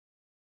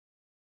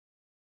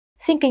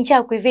Xin kính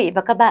chào quý vị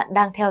và các bạn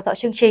đang theo dõi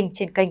chương trình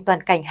trên kênh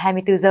Toàn cảnh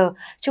 24 giờ.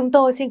 Chúng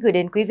tôi xin gửi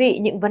đến quý vị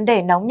những vấn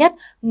đề nóng nhất,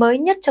 mới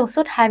nhất trong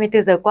suốt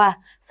 24 giờ qua.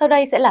 Sau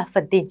đây sẽ là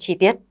phần tin chi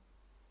tiết.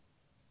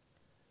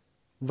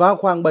 Vào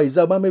khoảng 7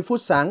 giờ 30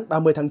 phút sáng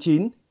 30 tháng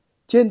 9,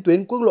 trên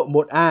tuyến quốc lộ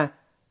 1A,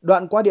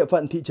 đoạn qua địa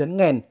phận thị trấn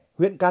Nghèn,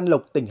 huyện Can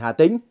Lộc, tỉnh Hà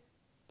Tĩnh,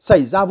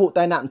 xảy ra vụ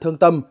tai nạn thương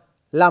tâm,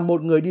 làm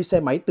một người đi xe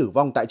máy tử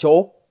vong tại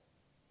chỗ.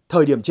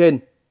 Thời điểm trên,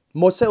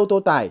 một xe ô tô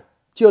tải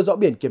chưa rõ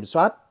biển kiểm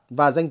soát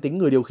và danh tính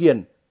người điều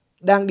khiển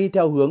đang đi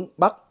theo hướng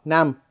Bắc,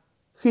 Nam.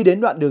 Khi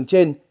đến đoạn đường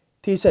trên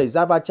thì xảy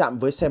ra va chạm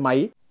với xe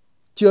máy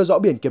chưa rõ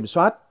biển kiểm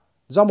soát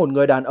do một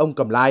người đàn ông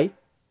cầm lái.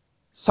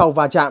 Sau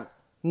va chạm,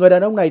 người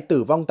đàn ông này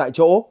tử vong tại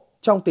chỗ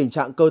trong tình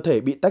trạng cơ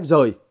thể bị tách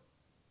rời.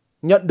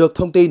 Nhận được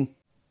thông tin,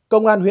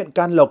 Công an huyện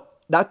Can Lộc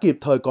đã kịp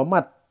thời có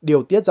mặt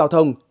điều tiết giao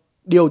thông,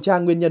 điều tra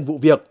nguyên nhân vụ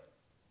việc.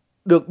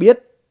 Được biết,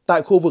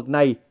 tại khu vực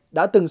này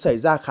đã từng xảy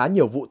ra khá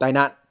nhiều vụ tai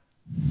nạn.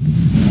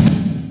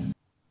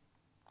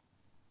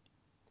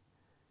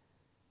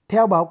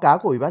 Theo báo cáo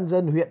của Ủy ban nhân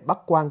dân huyện Bắc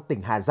Quang,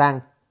 tỉnh Hà Giang,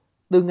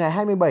 từ ngày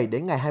 27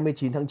 đến ngày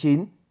 29 tháng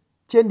 9,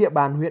 trên địa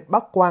bàn huyện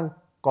Bắc Quang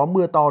có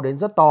mưa to đến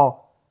rất to,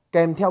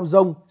 kèm theo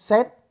dông,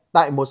 sét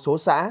tại một số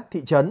xã,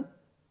 thị trấn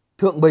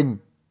Thượng Bình,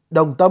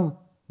 Đồng Tâm,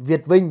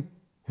 Việt Vinh,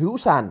 Hữu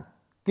Sản,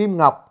 Kim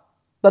Ngọc,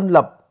 Tân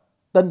Lập,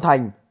 Tân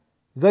Thành,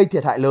 gây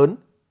thiệt hại lớn.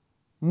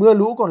 Mưa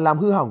lũ còn làm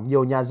hư hỏng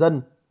nhiều nhà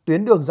dân,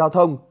 tuyến đường giao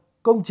thông,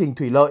 công trình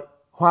thủy lợi,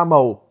 hoa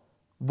màu,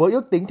 với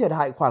ước tính thiệt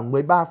hại khoảng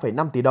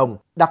 13,5 tỷ đồng.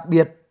 Đặc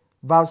biệt,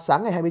 vào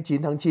sáng ngày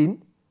 29 tháng 9,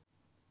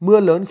 mưa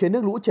lớn khiến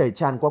nước lũ chảy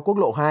tràn qua quốc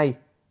lộ 2,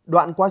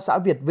 đoạn qua xã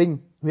Việt Vinh,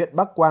 huyện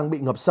Bắc Quang bị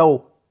ngập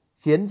sâu,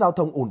 khiến giao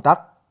thông ùn tắc.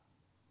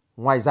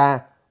 Ngoài ra,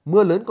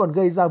 mưa lớn còn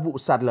gây ra vụ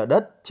sạt lở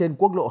đất trên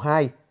quốc lộ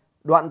 2,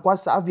 đoạn qua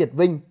xã Việt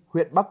Vinh,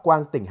 huyện Bắc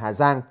Quang, tỉnh Hà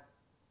Giang,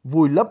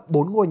 vùi lấp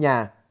 4 ngôi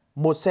nhà,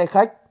 1 xe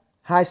khách,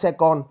 2 xe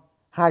con,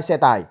 2 xe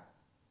tải.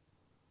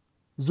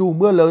 Dù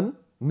mưa lớn,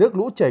 nước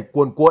lũ chảy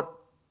cuồn cuộn,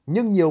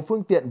 nhưng nhiều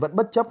phương tiện vẫn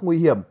bất chấp nguy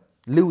hiểm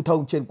lưu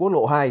thông trên quốc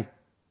lộ 2.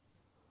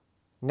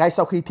 Ngay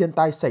sau khi thiên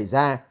tai xảy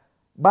ra,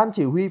 Ban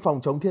Chỉ huy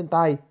Phòng chống thiên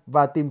tai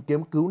và tìm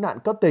kiếm cứu nạn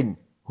cấp tỉnh,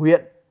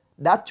 huyện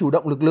đã chủ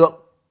động lực lượng,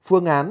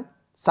 phương án,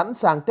 sẵn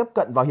sàng tiếp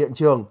cận vào hiện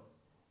trường.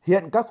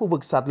 Hiện các khu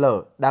vực sạt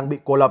lở đang bị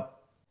cô lập.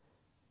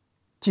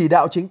 Chỉ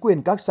đạo chính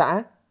quyền các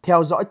xã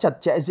theo dõi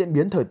chặt chẽ diễn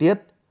biến thời tiết,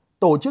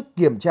 tổ chức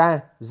kiểm tra,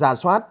 rà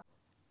soát,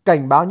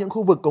 cảnh báo những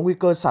khu vực có nguy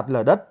cơ sạt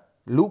lở đất,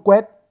 lũ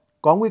quét,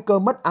 có nguy cơ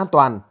mất an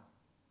toàn,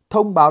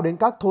 thông báo đến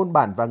các thôn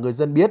bản và người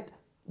dân biết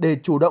để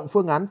chủ động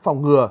phương án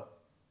phòng ngừa,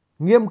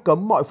 nghiêm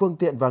cấm mọi phương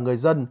tiện và người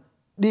dân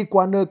đi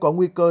qua nơi có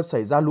nguy cơ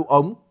xảy ra lũ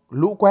ống,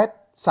 lũ quét,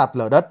 sạt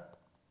lở đất.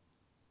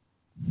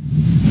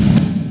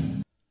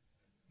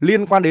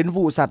 Liên quan đến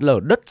vụ sạt lở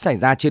đất xảy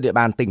ra trên địa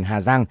bàn tỉnh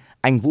Hà Giang,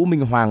 anh Vũ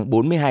Minh Hoàng,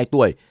 42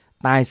 tuổi,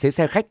 tài xế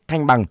xe khách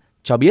Thanh Bằng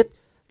cho biết,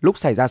 lúc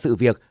xảy ra sự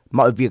việc,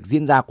 mọi việc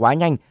diễn ra quá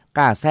nhanh,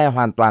 cả xe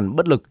hoàn toàn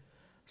bất lực.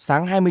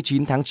 Sáng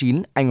 29 tháng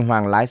 9, anh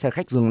Hoàng lái xe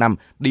khách giường nằm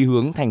đi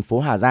hướng thành phố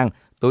Hà Giang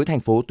tới thành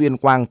phố Tuyên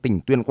Quang, tỉnh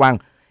Tuyên Quang.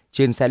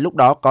 Trên xe lúc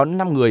đó có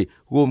 5 người,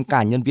 gồm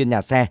cả nhân viên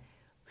nhà xe.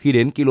 Khi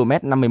đến km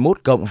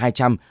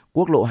 51+200,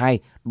 quốc lộ 2,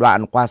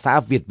 đoạn qua xã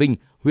Việt Vinh,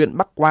 huyện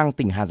Bắc Quang,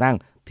 tỉnh Hà Giang,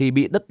 thì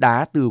bị đất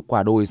đá từ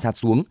quả đồi sạt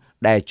xuống,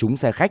 đè trúng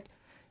xe khách.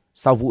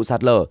 Sau vụ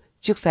sạt lở,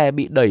 chiếc xe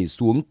bị đẩy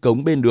xuống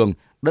cống bên đường,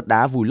 đất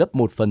đá vùi lấp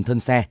một phần thân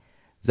xe.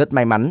 Rất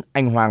may mắn,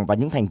 anh Hoàng và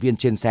những thành viên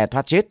trên xe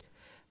thoát chết.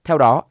 Theo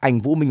đó, anh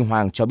Vũ Minh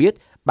Hoàng cho biết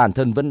bản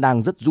thân vẫn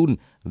đang rất run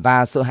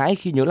và sợ hãi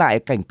khi nhớ lại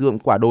cảnh tượng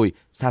quả đồi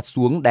sạt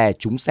xuống đè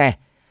trúng xe.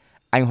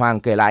 Anh Hoàng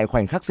kể lại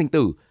khoảnh khắc sinh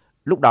tử.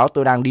 Lúc đó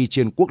tôi đang đi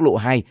trên quốc lộ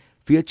 2,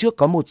 phía trước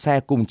có một xe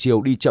cùng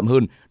chiều đi chậm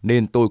hơn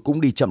nên tôi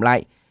cũng đi chậm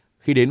lại.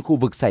 Khi đến khu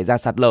vực xảy ra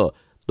sạt lở,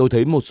 tôi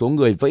thấy một số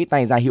người vẫy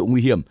tay ra hiệu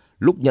nguy hiểm,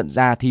 lúc nhận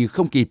ra thì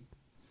không kịp.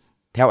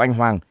 Theo anh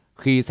Hoàng,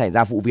 khi xảy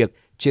ra vụ việc,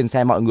 trên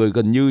xe mọi người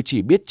gần như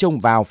chỉ biết trông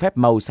vào phép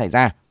màu xảy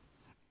ra.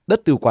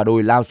 Đất từ quả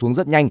đồi lao xuống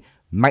rất nhanh,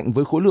 mạnh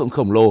với khối lượng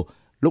khổng lồ.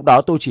 Lúc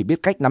đó tôi chỉ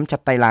biết cách nắm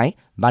chặt tay lái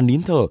và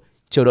nín thở,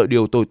 chờ đợi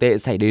điều tồi tệ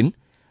xảy đến.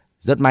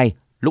 Rất may,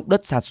 lúc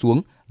đất sạt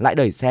xuống, lại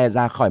đẩy xe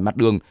ra khỏi mặt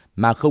đường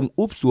mà không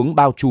úp xuống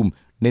bao trùm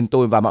nên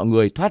tôi và mọi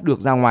người thoát được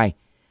ra ngoài.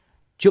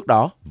 Trước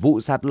đó, vụ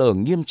sạt lở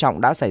nghiêm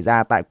trọng đã xảy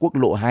ra tại quốc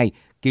lộ 2,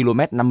 km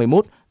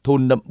 51,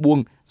 thôn Nậm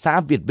Buông,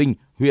 xã Việt Vinh,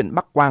 huyện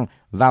Bắc Quang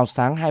vào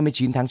sáng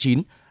 29 tháng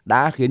 9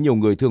 đã khiến nhiều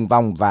người thương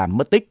vong và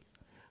mất tích.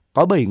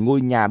 Có 7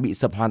 ngôi nhà bị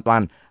sập hoàn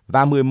toàn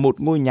và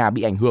 11 ngôi nhà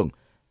bị ảnh hưởng.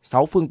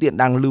 6 phương tiện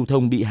đang lưu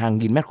thông bị hàng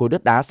nghìn mét khối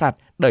đất đá sạt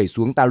đẩy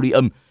xuống ta luy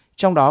âm,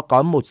 trong đó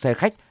có 1 xe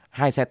khách,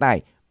 2 xe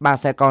tải, 3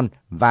 xe con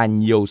và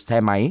nhiều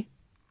xe máy.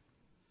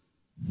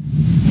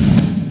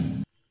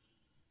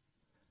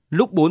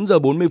 Lúc 4 giờ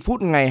 40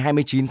 phút ngày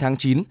 29 tháng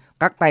 9,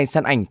 các tay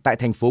săn ảnh tại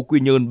thành phố Quy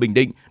Nhơn, Bình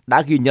Định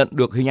đã ghi nhận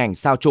được hình ảnh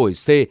sao chổi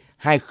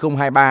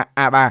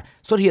C2023A3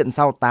 xuất hiện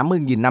sau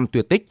 80.000 năm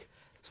tuyệt tích.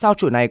 Sao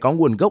chổi này có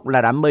nguồn gốc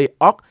là đám mây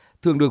Oort,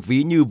 thường được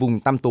ví như vùng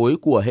tăm tối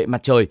của hệ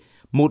mặt trời,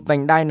 một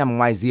vành đai nằm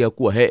ngoài rìa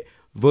của hệ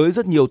với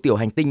rất nhiều tiểu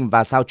hành tinh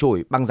và sao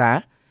chổi băng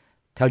giá.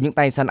 Theo những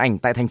tay săn ảnh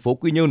tại thành phố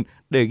Quy Nhơn,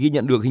 để ghi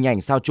nhận được hình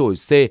ảnh sao chổi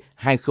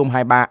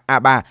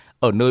C2023A3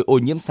 Ở nơi ô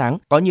nhiễm sáng,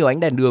 có nhiều ánh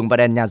đèn đường và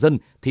đèn nhà dân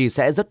thì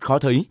sẽ rất khó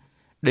thấy.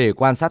 Để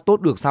quan sát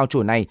tốt được sao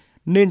chổi này,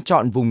 nên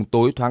chọn vùng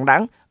tối thoáng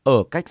đãng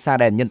ở cách xa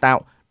đèn nhân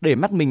tạo để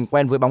mắt mình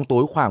quen với bóng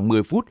tối khoảng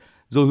 10 phút,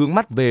 rồi hướng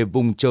mắt về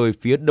vùng trời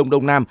phía đông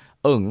đông nam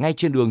ở ngay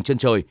trên đường chân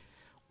trời.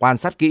 Quan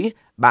sát kỹ,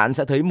 bạn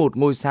sẽ thấy một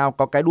ngôi sao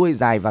có cái đuôi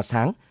dài và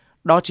sáng.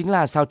 Đó chính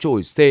là sao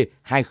chổi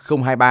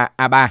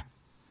C2023A3.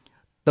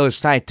 Tờ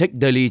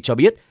CİNH Daily cho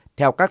biết,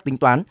 theo các tính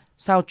toán,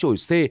 sao chổi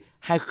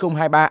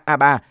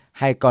C2023A3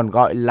 hay còn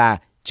gọi là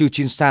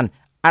Chujinsan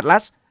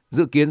Atlas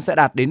dự kiến sẽ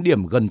đạt đến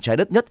điểm gần trái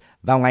đất nhất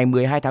vào ngày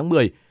 12 tháng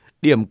 10,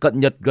 điểm cận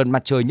nhật gần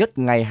mặt trời nhất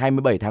ngày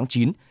 27 tháng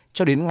 9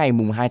 cho đến ngày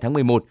 2 tháng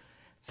 11.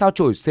 Sao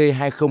chổi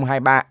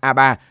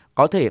C2023A3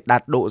 có thể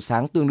đạt độ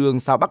sáng tương đương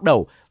sao Bắc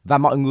Đẩu và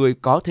mọi người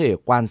có thể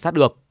quan sát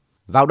được.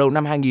 Vào đầu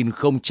năm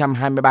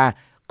 2023,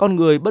 con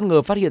người bất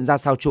ngờ phát hiện ra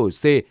sao chổi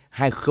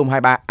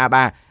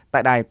C2023A3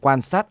 tại đài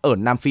quan sát ở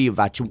Nam Phi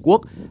và Trung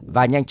Quốc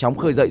và nhanh chóng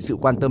khơi dậy sự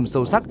quan tâm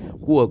sâu sắc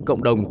của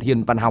cộng đồng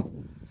thiên văn học.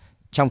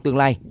 Trong tương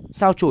lai,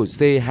 sao chổi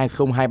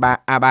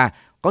C2023A3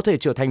 có thể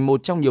trở thành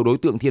một trong nhiều đối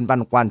tượng thiên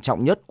văn quan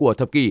trọng nhất của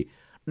thập kỷ.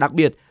 Đặc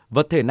biệt,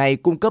 vật thể này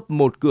cung cấp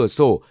một cửa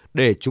sổ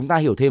để chúng ta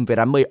hiểu thêm về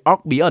đám mây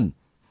Oort bí ẩn.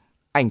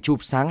 Ảnh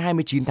chụp sáng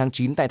 29 tháng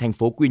 9 tại thành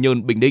phố Quy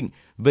Nhơn, Bình Định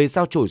về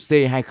sao chổi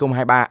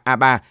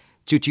C2023A3,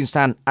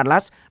 Chujinsan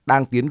Atlas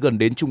đang tiến gần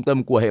đến trung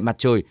tâm của hệ mặt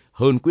trời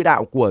hơn quỹ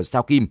đạo của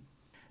sao Kim.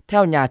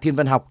 Theo nhà thiên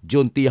văn học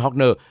John T.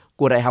 Hockner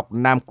của Đại học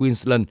Nam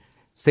Queensland,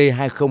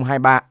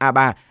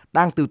 C2023A3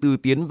 đang từ từ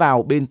tiến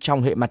vào bên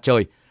trong hệ mặt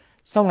trời.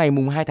 Sau ngày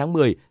 2 tháng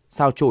 10,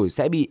 sao chổi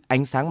sẽ bị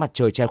ánh sáng mặt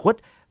trời che khuất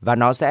và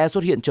nó sẽ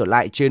xuất hiện trở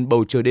lại trên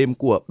bầu trời đêm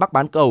của Bắc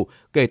bán cầu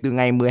kể từ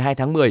ngày 12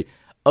 tháng 10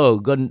 ở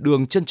gần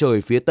đường chân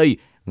trời phía Tây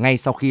ngay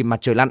sau khi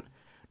mặt trời lặn.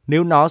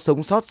 Nếu nó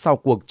sống sót sau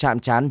cuộc chạm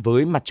trán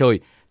với mặt trời,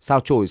 sao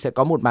chổi sẽ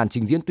có một màn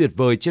trình diễn tuyệt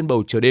vời trên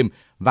bầu trời đêm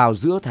vào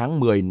giữa tháng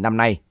 10 năm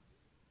nay.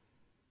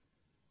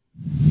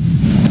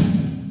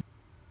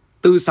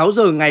 Từ 6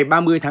 giờ ngày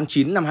 30 tháng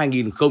 9 năm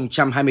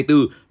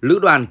 2024, Lữ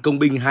đoàn Công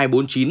binh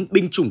 249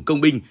 binh chủng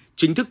Công binh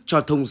chính thức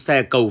cho thông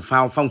xe cầu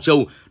phao Phong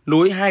Châu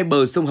nối hai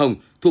bờ sông Hồng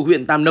thuộc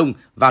huyện Tam Nông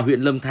và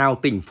huyện Lâm Thao,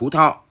 tỉnh Phú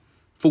Thọ,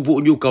 phục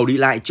vụ nhu cầu đi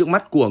lại trước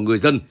mắt của người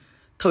dân.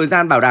 Thời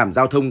gian bảo đảm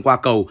giao thông qua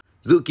cầu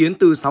dự kiến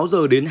từ 6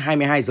 giờ đến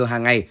 22 giờ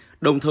hàng ngày,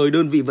 đồng thời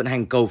đơn vị vận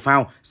hành cầu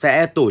phao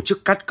sẽ tổ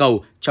chức cắt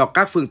cầu cho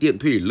các phương tiện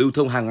thủy lưu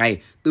thông hàng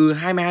ngày từ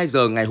 22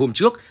 giờ ngày hôm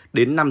trước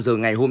đến 5 giờ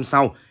ngày hôm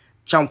sau.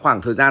 Trong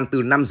khoảng thời gian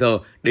từ 5 giờ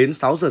đến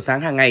 6 giờ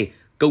sáng hàng ngày,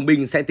 công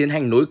binh sẽ tiến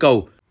hành nối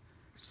cầu.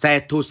 Xe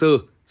thô sơ,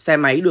 xe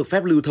máy được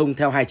phép lưu thông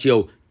theo hai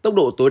chiều, tốc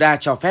độ tối đa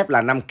cho phép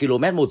là 5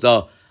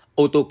 km/h.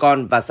 Ô tô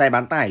con và xe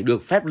bán tải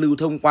được phép lưu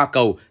thông qua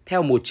cầu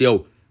theo một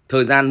chiều.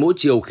 Thời gian mỗi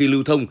chiều khi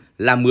lưu thông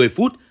là 10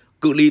 phút,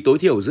 cự ly tối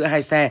thiểu giữa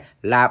hai xe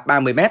là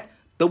 30 m,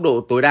 tốc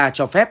độ tối đa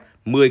cho phép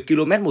 10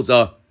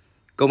 km/h.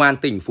 Công an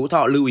tỉnh Phú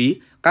Thọ lưu ý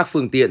các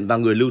phương tiện và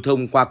người lưu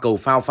thông qua cầu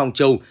phao Phong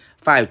Châu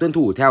phải tuân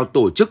thủ theo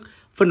tổ chức,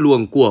 phân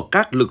luồng của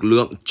các lực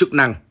lượng chức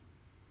năng.